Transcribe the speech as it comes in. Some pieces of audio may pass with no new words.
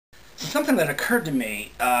Something that occurred to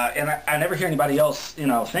me, and I never hear anybody else,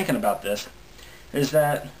 thinking about this, is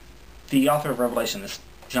that the author of Revelation, this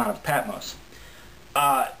John of Patmos,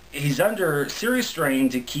 he's under serious strain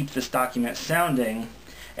to keep this document sounding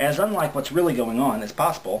as unlike what's really going on as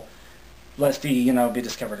possible, lest he, be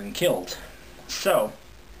discovered and killed. So,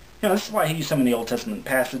 this is why he used so many Old Testament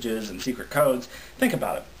passages and secret codes. Think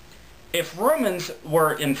about it. If Romans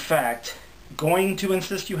were, in fact, going to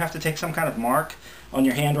insist you have to take some kind of mark on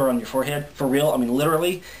your hand or on your forehead, for real, I mean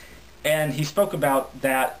literally, and he spoke about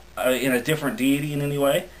that in a different deity in any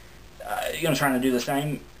way, trying to do the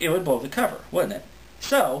same, it would blow the cover, wouldn't it?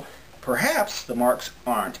 So, perhaps the marks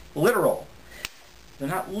aren't literal. They're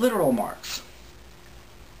not literal marks,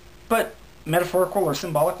 but metaphorical or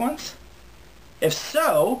symbolic ones? If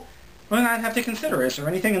so, well, I'd have to consider, is there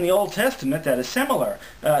anything in the Old Testament that is similar?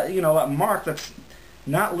 A mark that's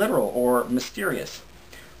not literal or mysterious.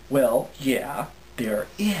 Well, yeah, there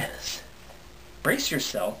is. Brace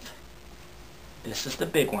yourself. This is the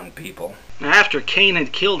big one, people. Now, after Cain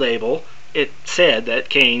had killed Abel, it said that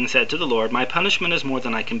Cain said to the Lord, "My punishment is more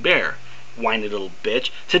than I can bear. Whiny little bitch.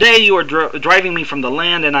 Today you are driving me from the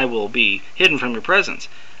land, and I will be hidden from your presence.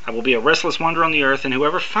 I will be a restless wanderer on the earth, and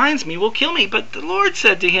whoever finds me will kill me." But the Lord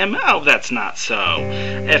said to him, "Oh, that's not so.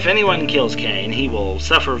 If anyone kills Cain, he will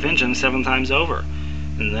suffer vengeance 7 times over."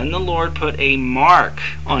 And then the Lord put a mark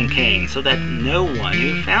on Cain, so that no one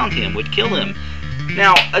who found him would kill him.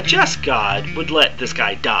 Now, a just God would let this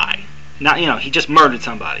guy die. Not, he just murdered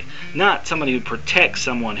somebody. Not somebody who protects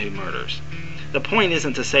someone who murders. The point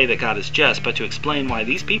isn't to say that God is just, but to explain why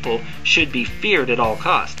these people should be feared at all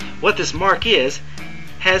costs. What this mark is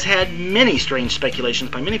has had many strange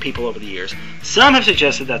speculations by many people over the years. Some have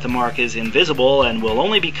suggested that the mark is invisible and will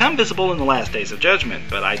only become visible in the last days of judgment,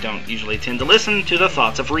 but I don't usually tend to listen to the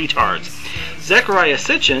thoughts of retards. Zechariah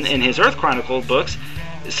Sitchin, in his Earth Chronicle books,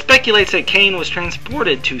 speculates that Cain was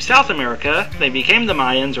transported to South America, they became the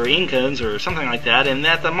Mayans or Incans or something like that, and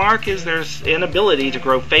that the mark is their inability to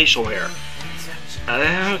grow facial hair.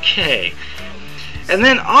 Okay. And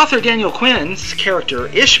then author Daniel Quinn's character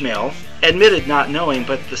Ishmael admitted not knowing,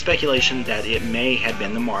 but the speculation that it may have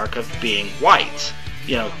been the mark of being white,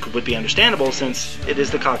 would be understandable since it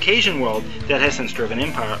is the Caucasian world that has since driven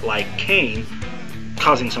empire like Cain,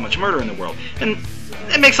 causing so much murder in the world. And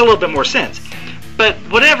it makes a little bit more sense. But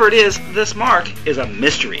whatever it is, this mark is a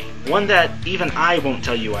mystery, one that even I won't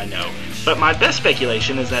tell you I know. But my best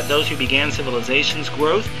speculation is that those who began civilization's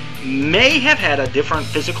growth may have had a different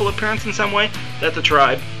physical appearance in some way, that the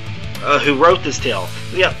tribe who wrote this tale,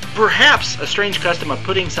 perhaps a strange custom of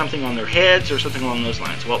putting something on their heads or something along those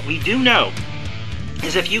lines. What we do know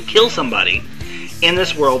is if you kill somebody in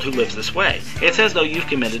this world who lives this way, it's as though you've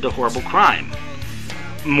committed a horrible crime,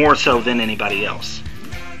 more so than anybody else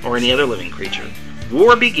or any other living creature.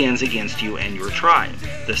 War begins against you and your tribe.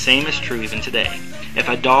 The same is true even today. If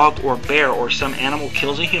a dog or bear or some animal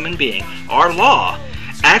kills a human being, our law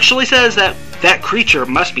actually says that that creature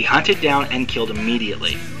must be hunted down and killed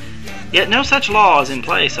immediately. Yet no such law is in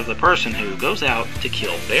place of the person who goes out to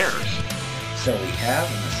kill bears. So we have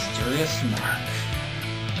a mysterious mark.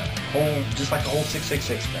 Just like the whole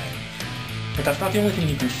 666 thing. But that's not the only thing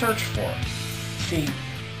you can search for. See,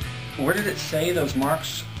 where did it say those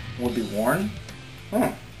marks would be worn?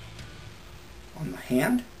 On the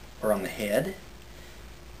hand? Or on the head?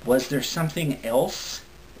 Was there something else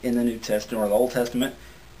in the New Testament or the Old Testament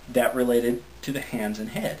that related to the hands and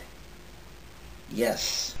head?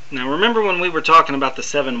 Yes. Now remember when we were talking about the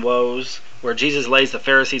 7 woes, where Jesus lays the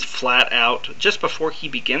Pharisees flat out just before he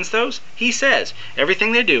begins those? He says,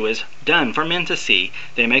 everything they do is done for men to see.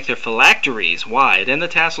 They make their phylacteries wide and the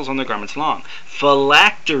tassels on their garments long.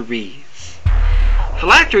 Phylacteries.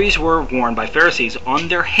 Phylacteries were worn by Pharisees on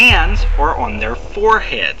their hands or on their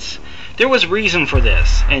foreheads. There was reason for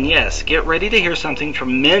this, and yes, get ready to hear something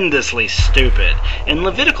tremendously stupid. In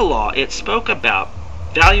Levitical law, it spoke about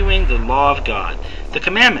valuing the law of God, the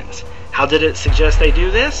commandments. How did it suggest they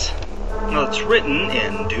do this? Well, it's written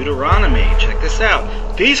in Deuteronomy. Check this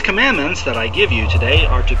out. These commandments that I give you today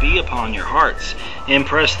are to be upon your hearts.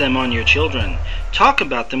 Impress them on your children. Talk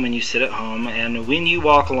about them when you sit at home and when you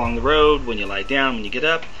walk along the road, when you lie down, when you get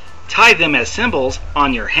up. Tie them as symbols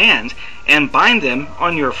on your hands and bind them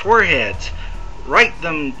on your foreheads. Write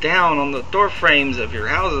them down on the door frames of your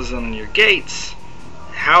houses and on your gates.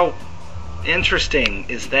 How interesting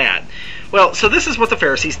is that? Well, so this is what the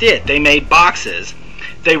Pharisees did. They made boxes.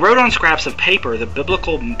 They wrote on scraps of paper the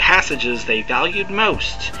biblical passages they valued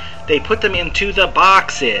most. They put them into the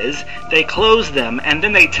boxes, they closed them, and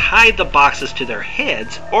then they tied the boxes to their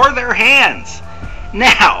heads or their hands.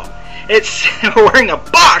 Now, It's wearing a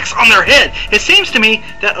box on their head. It seems to me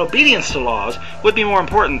that obedience to laws would be more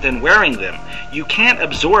important than wearing them. You can't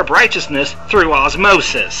absorb righteousness through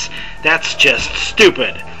osmosis. That's just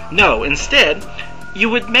stupid. No, instead, you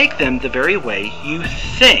would make them the very way you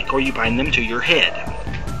think, or you bind them to your head.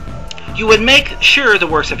 You would make sure the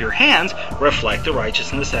works of your hands reflect the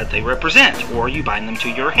righteousness that they represent, or you bind them to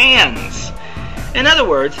your hands. In other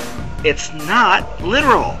words, it's not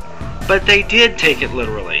literal, but they did take it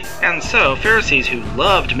literally. And so, Pharisees who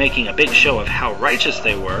loved making a big show of how righteous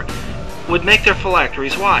they were would make their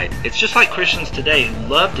phylacteries wide. It's just like Christians today who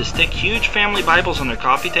love to stick huge family Bibles on their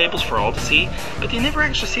coffee tables for all to see, but they never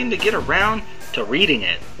actually seem to get around to reading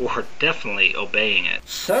it, or definitely obeying it.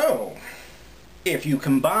 So, if you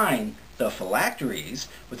combine the phylacteries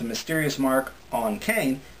with the mysterious mark on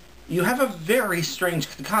Cain, you have a very strange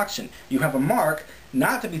concoction. You have a mark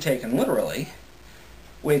not to be taken literally,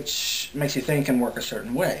 which makes you think and work a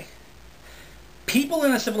certain way. People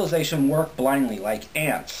in a civilization work blindly like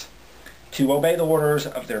ants to obey the orders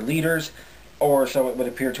of their leaders, or so it would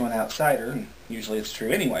appear to an outsider, and usually it's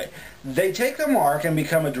true anyway. They take a mark and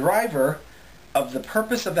become a driver of the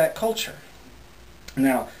purpose of that culture.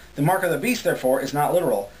 Now, the mark of the beast, therefore, is not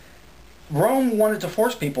literal. Rome wanted to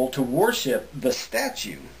force people to worship the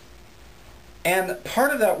statue. And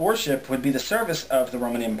part of that worship would be the service of the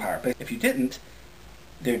Roman Empire. But if you didn't,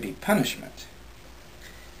 there would be punishment.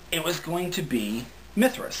 It was going to be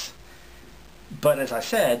Mithras. But as I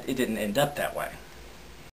said, it didn't end up that way.